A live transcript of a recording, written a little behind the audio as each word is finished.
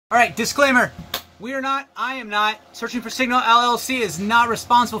All right, disclaimer. I am not, Searchforsignal LLC is not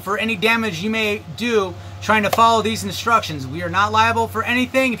responsible for any damage you may do trying to follow these instructions. We are not liable for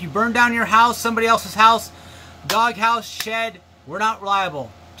anything. If you burn down your house, somebody else's house, dog house, shed, we're not liable.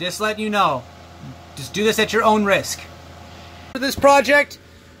 Just letting you know. Just do this at your own risk. For this project,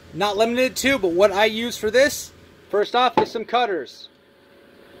 not limited to, but what I use for this, first off is some cutters.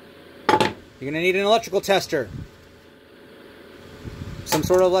 You're going to need an electrical tester. Some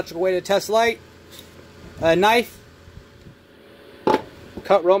sort of electrical way to test light, a knife,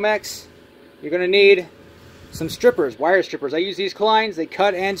 cut Romex. You're going to need some strippers, wire strippers. I use these Kleins, they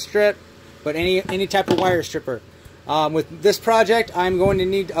cut and strip, but any type of wire stripper. With this project, I'm going to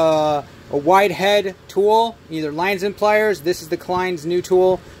need a wide head tool, either lines and pliers. This is the Klein's new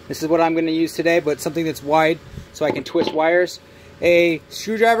tool. This is what I'm going to use today, but something that's wide so I can twist wires. A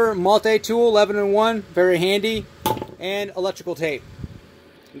screwdriver, multi-tool, 11-in-1, very handy, and electrical tape.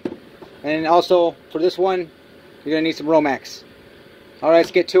 And also, for this one, you're going to need some Romex. Alright, let's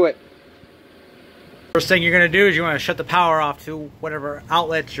get to it. First thing you're going to do is you want to shut the power off to whatever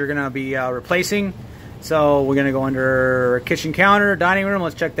outlets you're going to be replacing. So we're going to go under kitchen counter, dining room.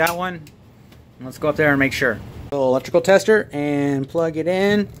 Let's check that one. And let's go up there and make sure. Electrical tester and plug it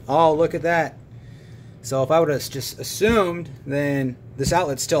in. Oh, look at that. So if I would have just assumed, then this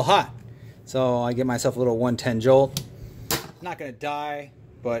outlet's still hot. So I give myself a little 110 jolt. Not going to die,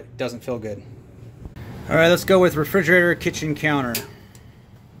 but it doesn't feel good. Alright, let's go with refrigerator, kitchen counter.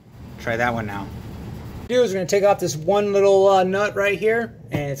 Try that one now. What we're going to take off this one little nut right here,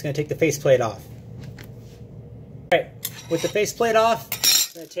 and it's going to take the faceplate off. Alright, with the faceplate off,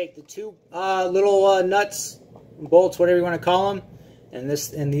 I'm going to take the two little nuts, bolts, whatever you want to call them, and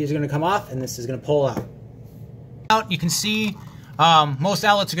these are going to come off, and this is going to pull out. You can see most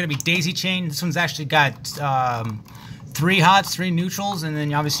outlets are going to be daisy chained. This one's actually got 3 hots, 3 neutrals, and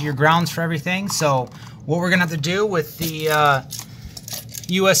then obviously your grounds for everything. So what we're gonna have to do with the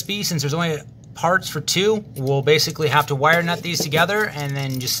USB, since there's only parts for 2, we'll basically have to wire nut these together and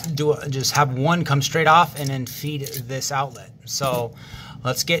then just have one come straight off and then feed this outlet. So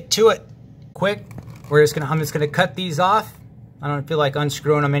let's get to it. Quick, I'm just gonna cut these off. I don't feel like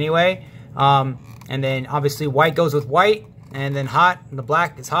unscrewing them anyway. And then obviously white goes with white. And then hot, the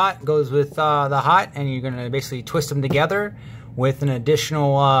black is hot, goes with the hot, and you're going to basically twist them together with an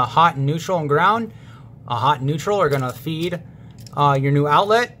additional hot and neutral and ground. A hot and neutral are going to feed your new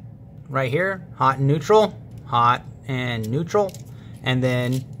outlet right here, hot and neutral, and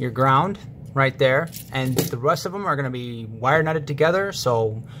then your ground right there. And the rest of them are going to be wire nutted together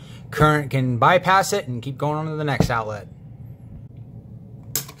so current can bypass it and keep going on to the next outlet.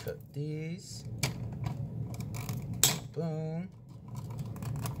 Cut these. Boom.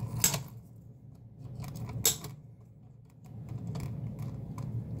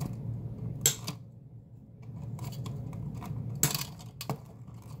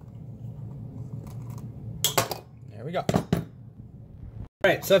 There we go.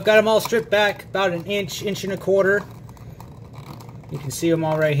 Alright, so I've got them all stripped back about an inch, inch and a quarter. You can see them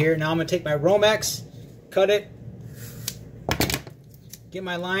all right here. Now I'm going to take my Romex, cut it, get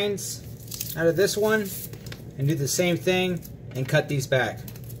my lines out of this one, and do the same thing and cut these back.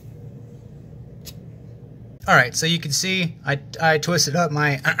 Alright, so you can see I twisted up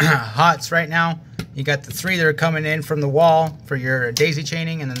my hots right now. You got the 3 that are coming in from the wall for your daisy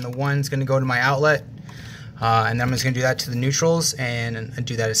chaining, and then the one's going to go to my outlet. And then I'm just going to do that to the neutrals and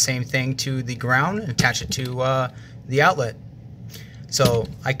do that same thing to the ground and attach it to the outlet. So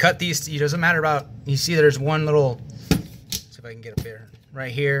I cut these. It doesn't matter about, you see there's one little, see if I can get up there,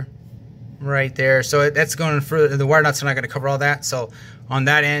 right here. Right there, so that's going for the wire nuts are not going to cover all that. So on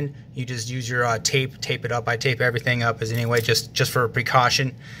that end, you just use your tape it up. I tape everything up as anyway, just for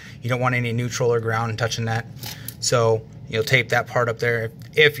precaution. You don't want any neutral or ground touching that, so you'll tape that part up there.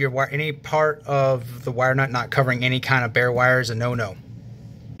 If you're any part of the wire nut not covering any kind of bare wires, a no-no.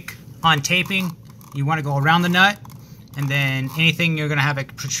 On taping, you want to go around the nut, and then anything you're going to have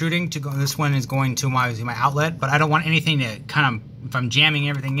it protruding to go. This one is going to my outlet, but I don't want anything to kind of, if I'm jamming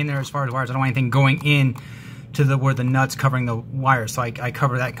everything in there as far as wires, I don't want anything going in to where the nut's covering the wire. So I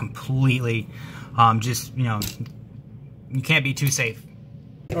cover that completely. Just, you know, you can't be too safe.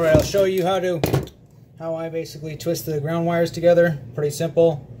 All right, I'll show you how I basically twist the ground wires together. Pretty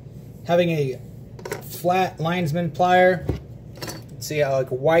simple. Having a flat linesman plier, see how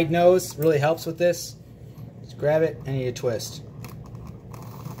like a wide nose really helps with this. Just grab it and you twist.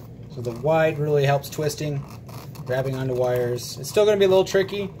 So the wide really helps twisting, grabbing onto wires. It's still going to be a little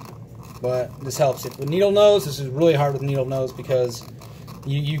tricky, but this helps. With needle nose, this is really hard with needle nose because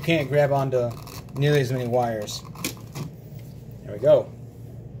you can't grab onto nearly as many wires. There we go.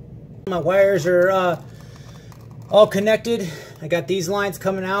 My wires are all connected. I got these lines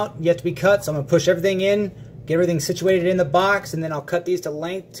coming out yet to be cut, so I'm gonna push everything in, get everything situated in the box, and then I'll cut these to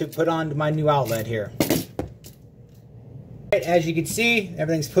length to put onto my new outlet here. As you can see,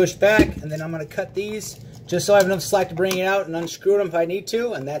 everything's pushed back, and then I'm gonna cut these just so I have enough slack to bring it out and unscrew them if I need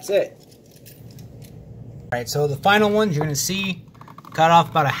to, and that's it. All right, so the final ones you're gonna see cut off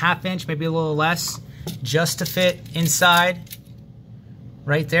about a 1/2 inch, maybe a little less, just to fit inside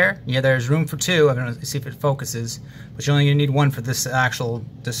right there. Yeah, there's room for 2. I'm gonna see if it focuses, but you're only gonna need 1 for this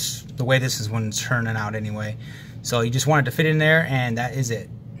the way this is when it's turning out anyway. So you just want it to fit in there, and that is it.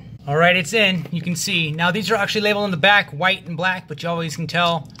 All right, it's in. You can see now these are actually labeled on the back white and black, but you always can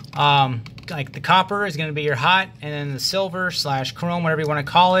tell. Like the copper is going to be your hot, and then the silver / chrome, whatever you want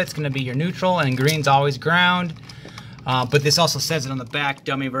to call it, it's going to be your neutral, and green's always ground. But this also says it on the back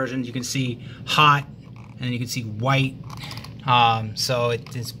dummy versions. You can see hot, and then you can see white. So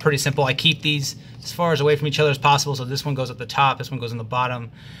it's pretty simple. I keep these as far as away from each other as possible. So this one goes at the top, this one goes on the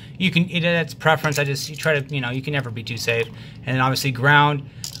bottom. You can, that's preference. You try to, you can never be too safe. And then obviously ground.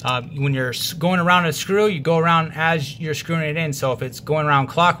 When you're going around a screw, you go around as you're screwing it in. So if it's going around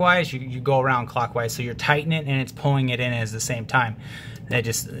clockwise, you go around clockwise. So you're tightening it and it's pulling it in at the same time. That's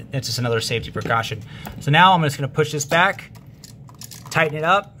just another safety precaution. So now I'm just going to push this back, tighten it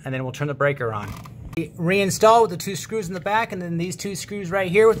up, and then we'll turn the breaker on. Reinstall with the 2 screws in the back, and then these 2 screws right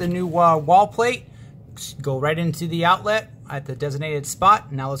here with the new wall plate go right into the outlet at the designated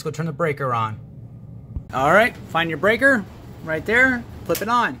spot. Now let's go turn the breaker on. All right, find your breaker right there, flip it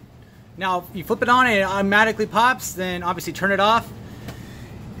on. Now if you flip it on and it automatically pops, then obviously turn it off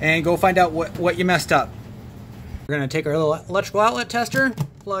and go find out what you messed up. We're gonna take our little electrical outlet tester,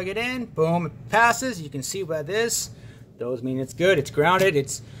 plug it in, boom, it passes. You can see by this, those mean it's good, it's grounded,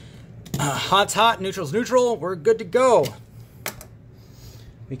 it's hot's hot, neutral's neutral, we're good to go.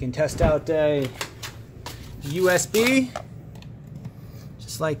 We can test out a USB,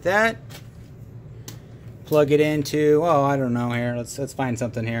 just like that. Plug it into, oh, I don't know here, let's find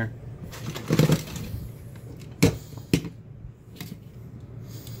something here.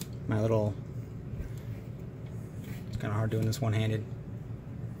 My little, it's kind of hard doing this one-handed.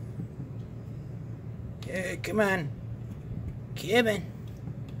 Yeah, come on, Kevin.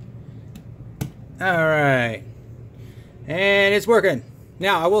 Alright, and it's working.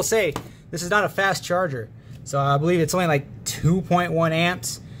 Now I will say this is not a fast charger, so I believe it's only like 2.1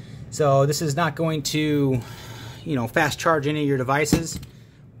 amps, so this is not going to fast charge any of your devices,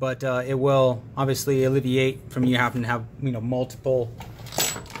 but it will obviously alleviate from you having to have multiple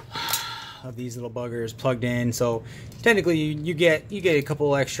of these little buggers plugged in. So technically you get a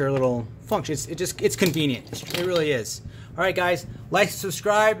couple extra little functions. It's convenient, it really is. Alright guys, like,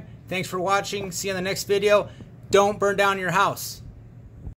 subscribe. Thanks for watching. See you in the next video. Don't burn down your house.